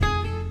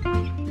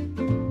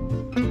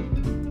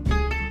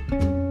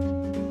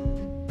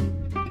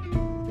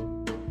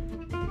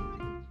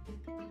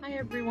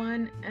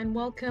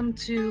welcome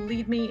to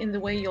Lead Me in the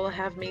Way You'll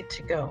Have Me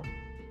to Go.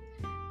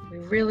 We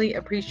really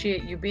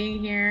appreciate you being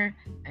here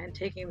and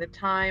taking the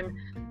time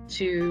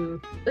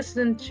to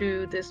listen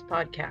to this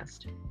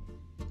podcast.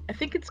 I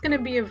think it's going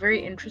to be a very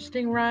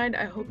interesting ride.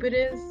 I hope it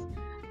is.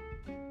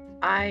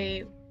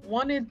 I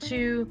wanted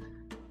to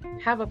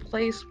have a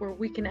place where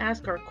we can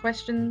ask our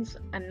questions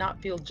and not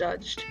feel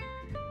judged.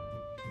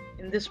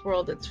 In this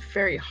world, it's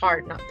very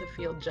hard not to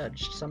feel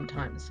judged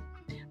sometimes.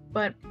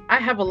 But I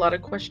have a lot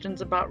of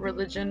questions about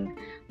religion.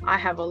 I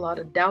have a lot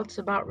of doubts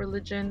about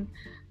religion.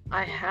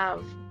 I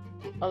have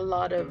a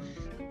lot of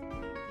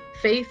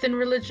faith in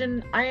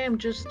religion. I am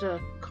just a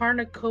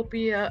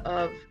cornucopia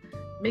of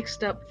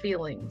mixed up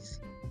feelings.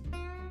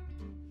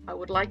 I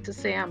would like to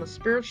say I'm a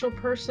spiritual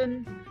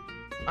person.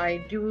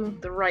 I do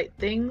the right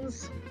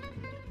things.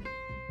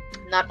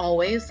 Not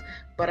always,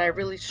 but I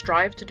really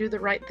strive to do the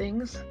right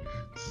things.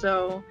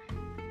 So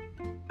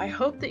I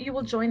hope that you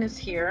will join us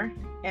here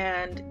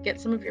and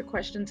get some of your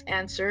questions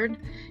answered.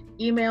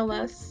 Email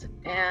us,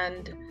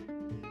 and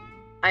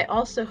I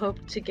also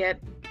hope to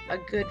get a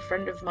good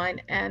friend of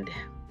mine and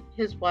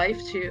his wife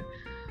to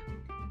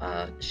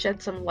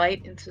shed some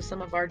light into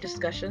some of our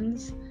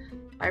discussions.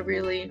 I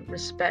really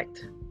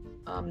respect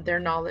their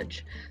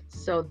knowledge.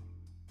 So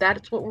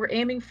that's what we're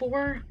aiming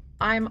for.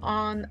 I'm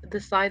on the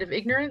side of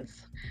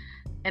ignorance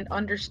and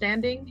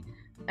understanding,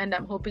 and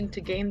I'm hoping to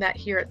gain that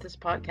here at this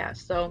podcast.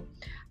 So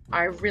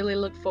I really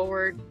look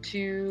forward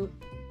to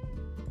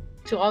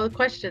all the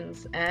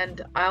questions,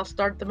 and I'll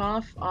start them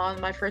off on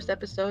my first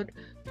episode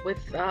with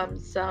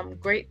some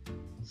great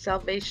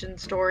salvation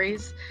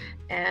stories.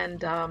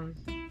 And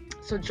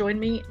so join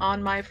me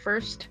on my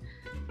first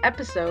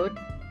episode,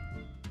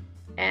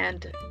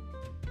 and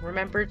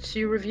remember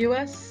to review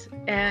us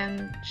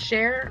and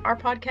share our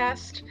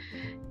podcast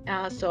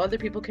so other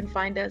people can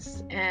find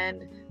us,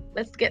 and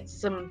let's get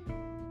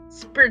some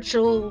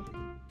spiritual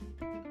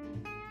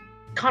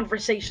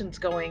conversations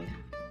going.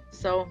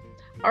 So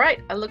all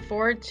right, I look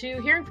forward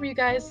to hearing from you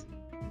guys.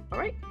 All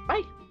right,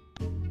 bye.